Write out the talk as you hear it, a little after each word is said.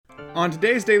On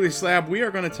today's Daily Slab, we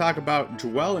are going to talk about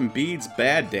Joel Embiid's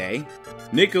bad day,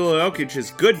 Nikola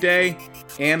Jokic's good day,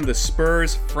 and the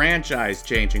Spurs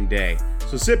franchise-changing day.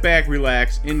 So sit back,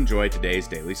 relax, and enjoy today's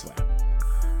Daily Slab.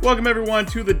 Welcome everyone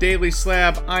to the Daily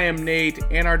Slab. I am Nate,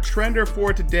 and our trender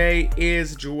for today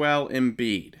is Joel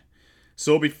Embiid.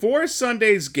 So before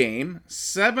Sunday's game,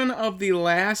 7 of the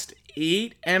last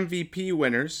 8 MVP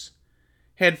winners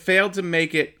had failed to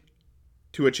make it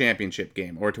to a championship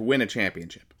game or to win a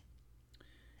championship.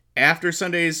 After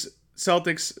Sunday's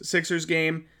Celtics-Sixers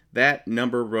game, that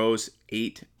number rose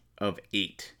 8 of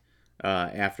 8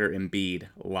 after Embiid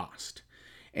lost.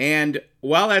 And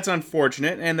while that's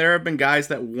unfortunate, and there have been guys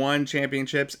that won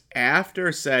championships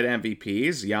after said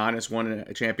MVPs, Giannis won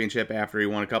a championship after he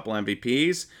won a couple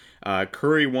MVPs.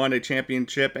 Curry won a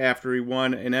championship after he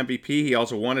won an MVP. He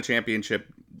also won a championship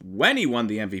when he won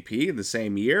the MVP the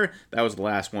same year. That was the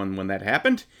last one when that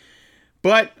happened.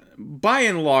 But by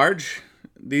and large,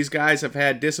 these guys have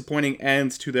had disappointing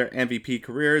ends to their MVP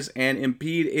careers, and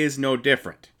Embiid is no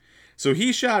different. So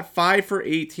he shot 5 for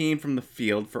 18 from the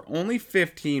field for only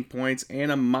 15 points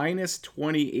and a minus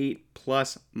 28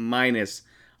 plus minus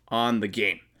on the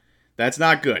game. That's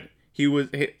not good.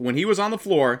 When he was on the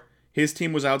floor, his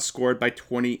team was outscored by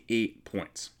 28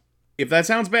 points. If that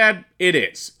sounds bad, it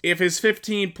is. If his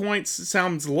 15 points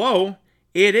sounds low,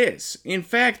 it is. In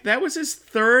fact, that was his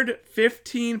third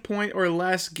 15-point or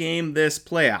less game this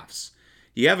playoffs.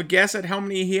 You have a guess at how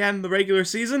many he had in the regular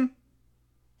season?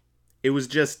 It was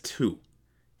just 2.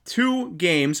 2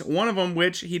 games, one of them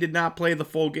which he did not play the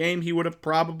full game. He would have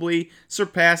probably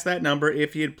surpassed that number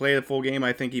if he had played a full game.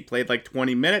 I think he played like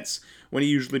 20 minutes when he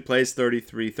usually plays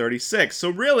 33, 36. So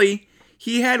really,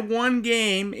 he had one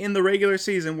game in the regular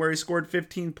season where he scored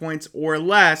 15 points or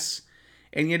less,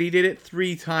 and yet he did it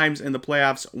 3 times in the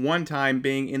playoffs, one time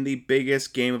being in the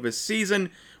biggest game of his season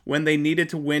when they needed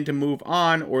to win to move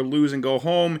on or lose and go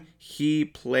home. He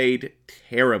played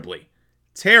terribly.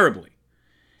 Terribly.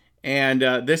 And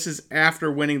this is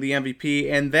after winning the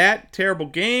MVP. And that terrible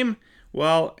game,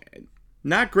 well,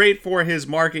 not great for his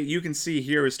market. You can see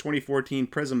here his 2014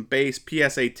 Prism Base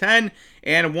PSA 10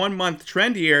 and a 1-month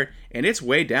trend here, and it's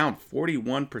way down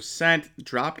 41%,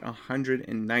 dropped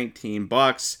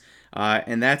 $119.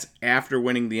 And that's after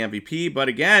winning the MVP. But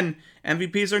again,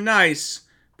 MVPs are nice,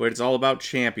 but it's all about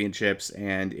championships.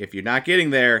 And if you're not getting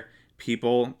there,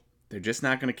 they're just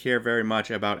not going to care very much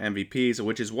about MVPs,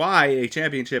 which is why a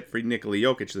championship for Nikola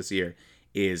Jokic this year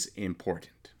is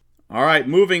important. All right,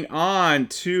 moving on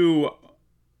to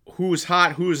who's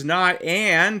hot, who's not,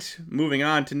 and moving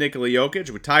on to Nikola Jokic.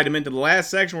 We tied him into the last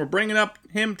section. We're bringing up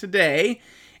him today.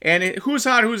 And who's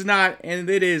hot, who's not, and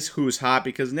it is who's hot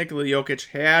because Nikola Jokic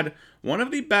had one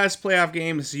of the best playoff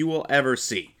games you will ever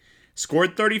see.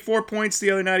 Scored 34 points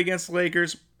the other night against the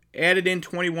Lakers, added in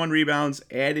 21 rebounds,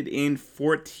 added in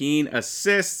 14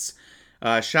 assists,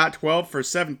 shot 12 for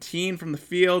 17 from the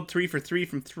field, 3 for 3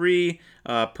 from 3,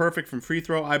 perfect from free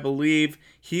throw, I believe.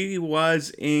 He was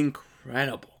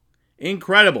incredible,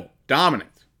 dominant.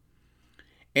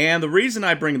 And the reason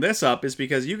I bring this up is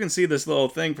because you can see this little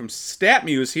thing from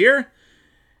StatMuse here.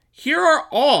 Here are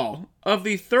all of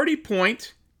the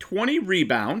 30-point,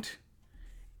 20-rebound,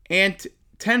 and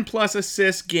 10-plus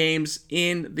assist games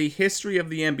in the history of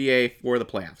the NBA for the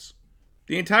playoffs.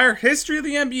 The entire history of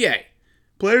the NBA.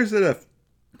 Players that have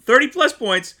 30-plus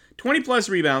points, 20-plus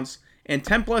rebounds, and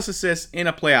 10-plus assists in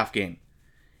a playoff game.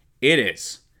 It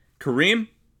is Kareem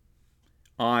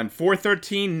on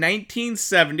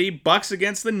 4/13/1970, Bucks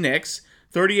against the Knicks,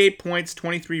 38 points,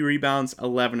 23 rebounds,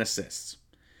 11 assists.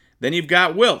 Then you've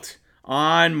got Wilt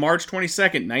on March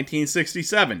 22nd,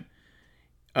 1967.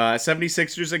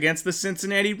 76ers against the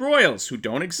Cincinnati Royals, who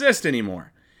don't exist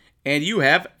anymore. And you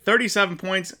have 37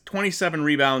 points, 27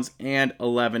 rebounds, and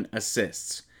 11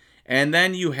 assists. And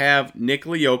then you have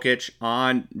Nikola Jokic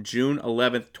on June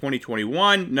 11th,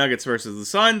 2021, Nuggets versus the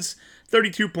Suns,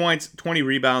 32 points, 20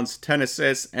 rebounds, 10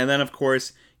 assists, and then, of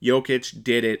course, Jokic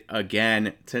did it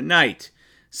again tonight.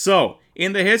 So,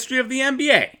 in the history of the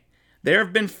NBA, there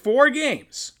have been 4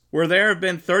 games where there have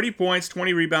been 30 points,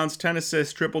 20 rebounds, 10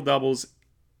 assists, triple-doubles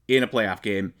in a playoff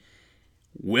game.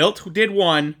 Wilt did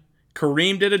one,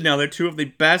 Kareem did another, 2 of the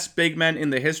best big men in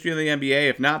the history of the NBA,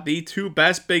 if not the 2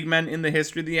 best big men in the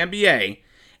history of the NBA,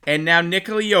 and now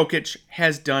Nikola Jokic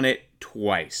has done it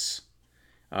twice.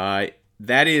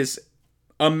 That is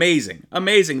amazing.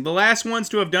 The last ones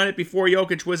to have done it before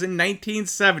Jokic was in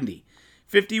 1970.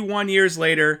 51 years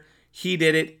later, he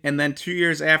did it, and then 2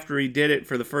 years after he did it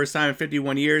for the first time in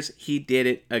 51 years, he did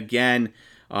it again.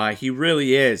 He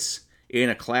really is in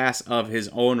a class of his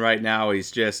own right now.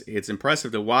 It's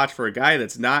impressive to watch for a guy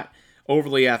that's not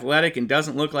overly athletic and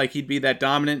doesn't look like he'd be that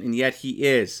dominant, and yet he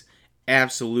is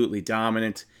absolutely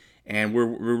dominant. And we're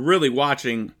really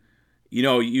watching,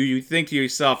 you think to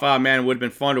yourself, oh man, it would have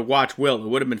been fun to watch Wilt. It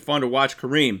would have been fun to watch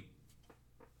Kareem.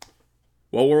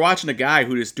 Well, we're watching a guy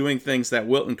who is doing things that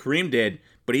Wilt and Kareem did,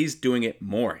 but he's doing it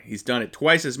more. He's done it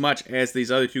twice as much as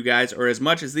these other two guys, or as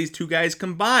much as these two guys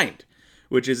combined,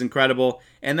 which is incredible.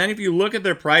 And then if you look at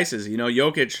their prices,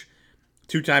 Jokic,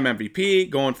 two-time MVP,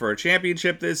 going for a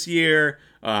championship this year,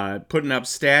 putting up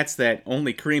stats that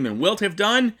only Kareem and Wilt have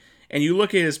done. And you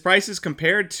look at his prices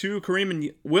compared to Kareem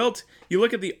and Wilt, you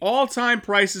look at the all-time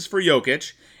prices for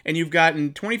Jokic, and you've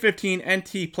gotten 2015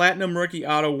 NT Platinum Rookie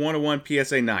Auto 101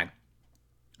 PSA 9.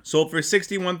 Sold for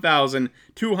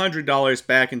 $61,200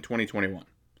 back in 2021.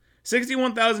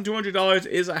 $61,200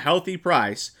 is a healthy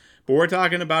price, but we're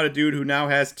talking about a dude who now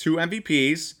has 2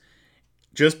 MVPs,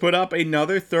 just put up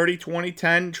another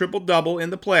 30-20-10 triple-double in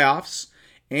the playoffs,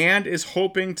 and is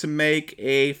hoping to make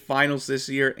a finals this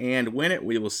year and win it.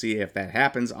 We will see if that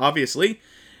happens, obviously.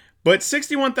 But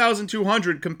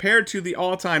 $61,200 compared to the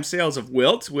all-time sales of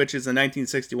Wilt, which is a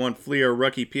 1961 Fleer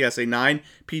Rookie PSA 9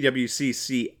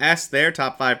 PWCCS there,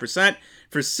 top 5%,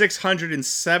 for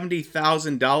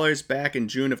 $670,000 back in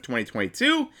June of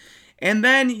 2022. And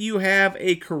then you have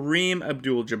a Kareem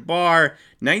Abdul-Jabbar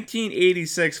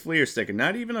 1986 Fleer sticker.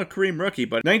 Not even a Kareem rookie,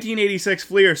 but 1986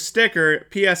 Fleer sticker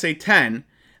PSA 10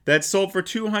 that sold for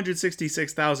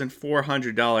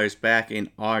 $266,400 back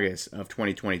in August of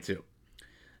 2022.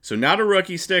 So not a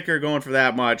rookie sticker going for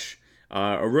that much.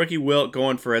 A rookie Wilt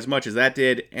going for as much as that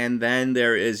did. And then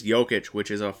there is Jokic,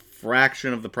 which is a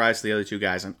fraction of the price of the other two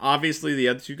guys. And obviously the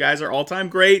other two guys are all-time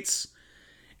greats.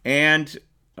 And,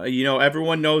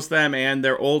 everyone knows them. And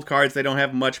they're old cards. They don't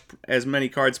have as many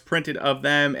cards printed of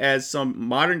them as some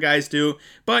modern guys do.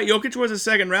 But Jokic was a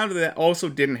second rounder that also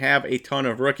didn't have a ton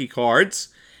of rookie cards.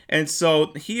 And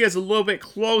so he is a little bit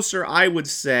closer, I would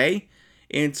say,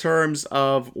 in terms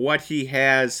of what he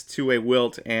has to a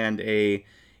Wilt and a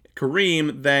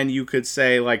Kareem than you could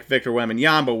say like Victor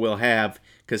Wembanyama will have,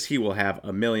 because he will have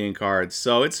a million cards.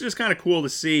 So it's just kind of cool to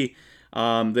see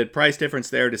the price difference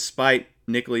there, despite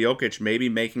Nikola Jokic maybe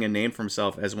making a name for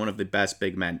himself as one of the best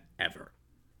big men ever.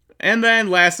 And then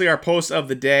lastly, our post of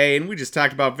the day, and we just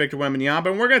talked about Victor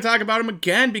Wembanyama, and we're going to talk about him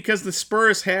again because the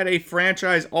Spurs had a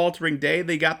franchise-altering day.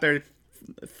 They got their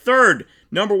third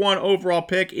number 1 overall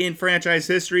pick in franchise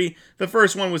history. The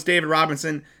first one was David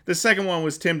Robinson. The second one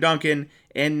was Tim Duncan.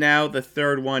 And now the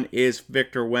third one is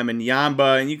Victor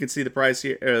Wembanyama. And you can see the price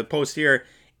here, the post here.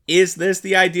 Is this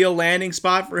the ideal landing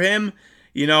spot for him?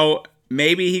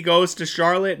 Maybe he goes to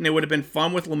Charlotte and it would have been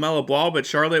fun with LaMelo Ball. But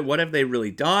Charlotte, what have they really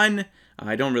done?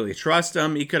 I don't really trust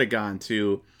him. He could have gone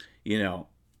to,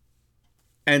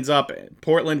 ends up,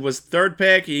 Portland was third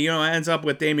pick, ends up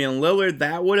with Damian Lillard.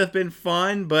 That would have been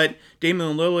fun, but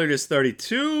Damian Lillard is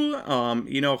 32.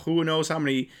 Who knows how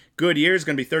many good years,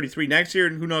 going to be 33 next year,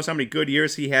 and who knows how many good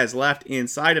years he has left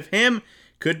inside of him.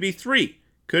 Could be 3,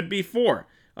 could be 4.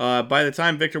 By the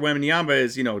time Victor Wembanyama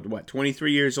is,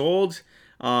 23 years old.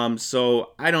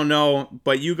 So I don't know,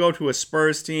 but you go to a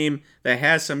Spurs team that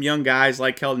has some young guys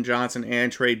like Keldon Johnson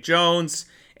and Trey Jones,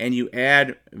 and you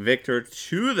add Victor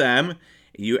to them.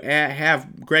 You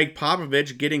have Greg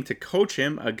Popovich getting to coach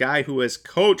him, a guy who has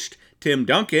coached Tim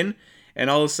Duncan,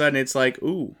 and all of a sudden it's like,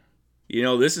 ooh,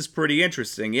 this is pretty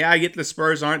interesting. Yeah, I get the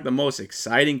Spurs aren't the most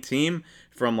exciting team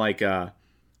from the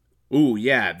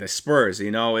Spurs.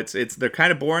 They're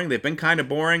kind of boring. They've been kind of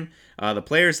boring. The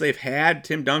players they've had,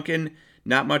 Tim Duncan,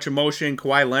 not much emotion.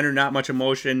 Kawhi Leonard, not much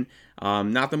emotion.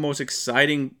 Not the most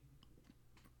exciting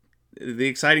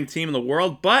team in the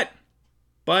world, but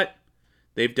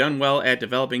they've done well at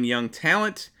developing young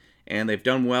talent, and they've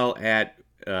done well at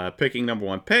picking number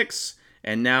 1 picks,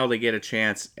 and now they get a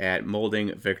chance at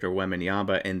molding Victor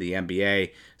Wembanyama in the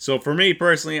NBA. So for me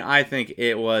personally, I think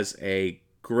it was a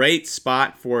great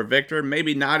spot for Victor.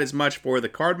 Maybe not as much for the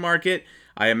card market.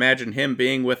 I imagine him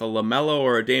being with a LaMelo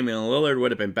or a Damian Lillard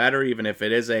would have been better, even if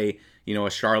it is a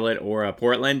Charlotte or a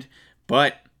Portland.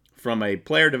 But from a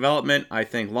player development, I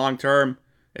think long-term,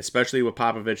 especially with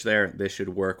Popovich there, this should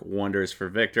work wonders for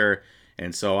Victor.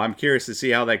 And so I'm curious to see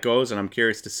how that goes, and I'm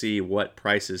curious to see what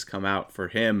prices come out for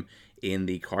him in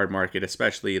the card market,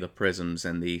 especially the Prisms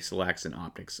and the Selects and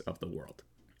Optics of the world.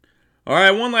 All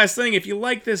right, one last thing. If you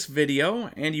like this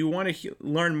video and you want to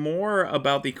learn more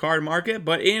about the card market,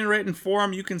 but in written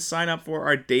form, you can sign up for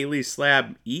our Daily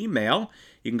Slab email.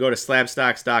 You can go to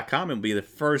slabstocks.com. It'll be the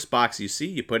first box you see.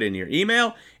 You put in your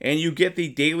email, and you get the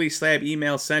Daily Slab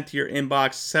email sent to your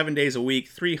inbox 7 days a week,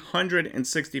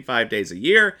 365 days a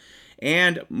year.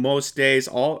 And most days,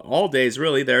 all days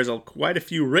really, there's quite a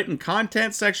few written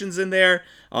content sections in there,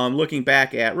 looking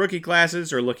back at rookie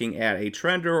classes or looking at a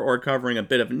trender or covering a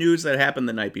bit of news that happened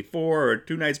the night before or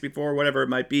 2 nights before, whatever it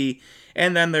might be.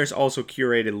 And then there's also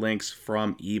curated links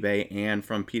from eBay and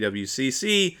from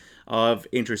PWCC of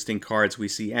interesting cards we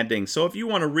see ending. So if you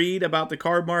want to read about the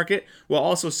card market while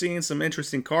also seeing some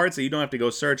interesting cards that you don't have to go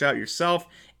search out yourself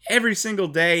every single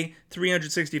day,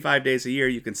 365 days a year,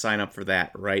 you can sign up for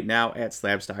that right now at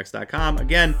slabstocks.com.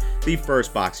 Again, the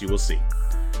first box you will see.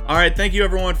 All right, thank you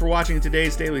everyone for watching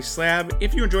today's Daily Slab.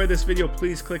 If you enjoyed this video,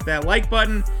 please click that like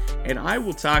button, and I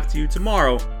will talk to you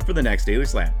tomorrow for the next Daily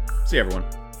Slab. See you,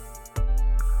 everyone.